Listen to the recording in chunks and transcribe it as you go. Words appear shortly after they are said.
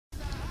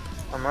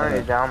I'm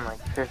already down like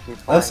 50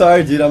 points. I'm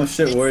sorry, dude. I'm a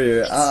shit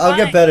warrior. I'll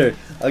get better.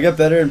 I'll get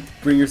better and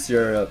bring your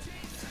Sierra up.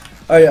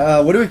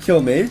 Alright, what do we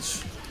kill,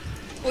 mage?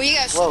 Well, you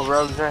guys. Whoa,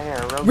 rogues right here.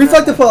 Rogues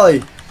Reflect the right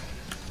poly.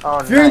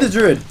 Oh, Fury nice. the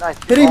druid.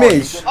 Nice. Hitting Oh,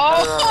 mage.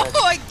 Oh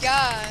my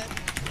god.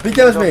 Big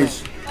damage Go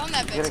mage. On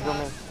that Get bitch. it, go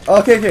mage.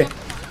 Okay, okay.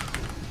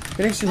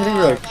 Hitting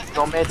rogue.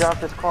 Go mage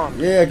off this clone.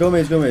 Yeah, go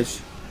mage, go mage.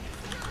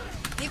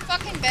 He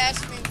fucking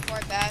bashed me before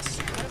I bashed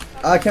you.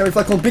 I can't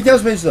reflect clone. Big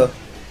damage mage though.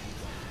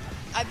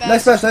 I bashed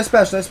Nice bash, nice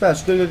bash, nice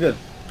bash. Good, good, good.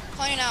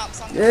 Playing out.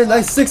 Yeah,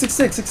 nice. Sick.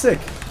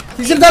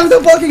 He's gonna die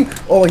without blocking.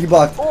 Oh, he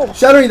blocked. Oh.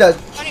 Shattering that.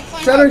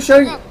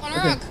 Shattering. One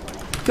Okay. rogue.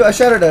 Kill, I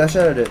shattered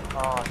it.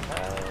 Oh,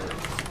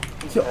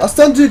 Kill. I'll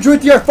stun to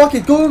druid DR. Fuck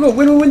it. Go.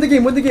 Win the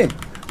game.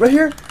 Right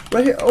here.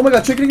 Oh my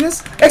god, tricking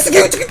this.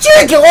 Execute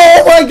trick.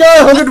 Oh my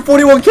god,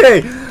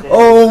 141k.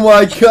 Oh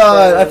my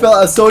god, I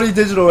felt a Sony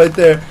digital right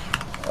there.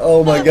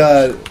 Oh my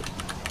god.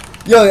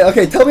 Yo,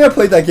 okay, tell me I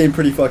played that game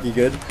pretty fucking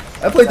good.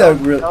 I played that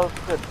real. That was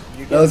good.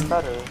 You're getting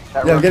better.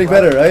 Yeah, I'm getting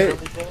better, right?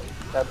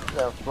 That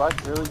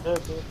flush really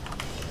good, dude.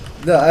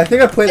 No, I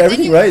think I played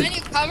everything right. Then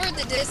you covered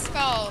the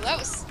dispel. That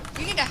was.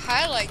 You need to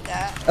highlight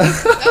that.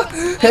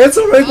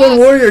 Hansol rank 1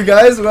 warrior,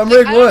 guys. I'm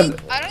rank 1.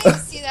 I don't even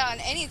see that on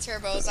any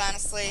turbos,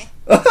 honestly.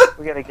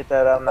 We gotta get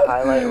that on the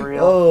highlight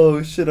reel.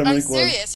 Oh shit, I'm rank 1. serious.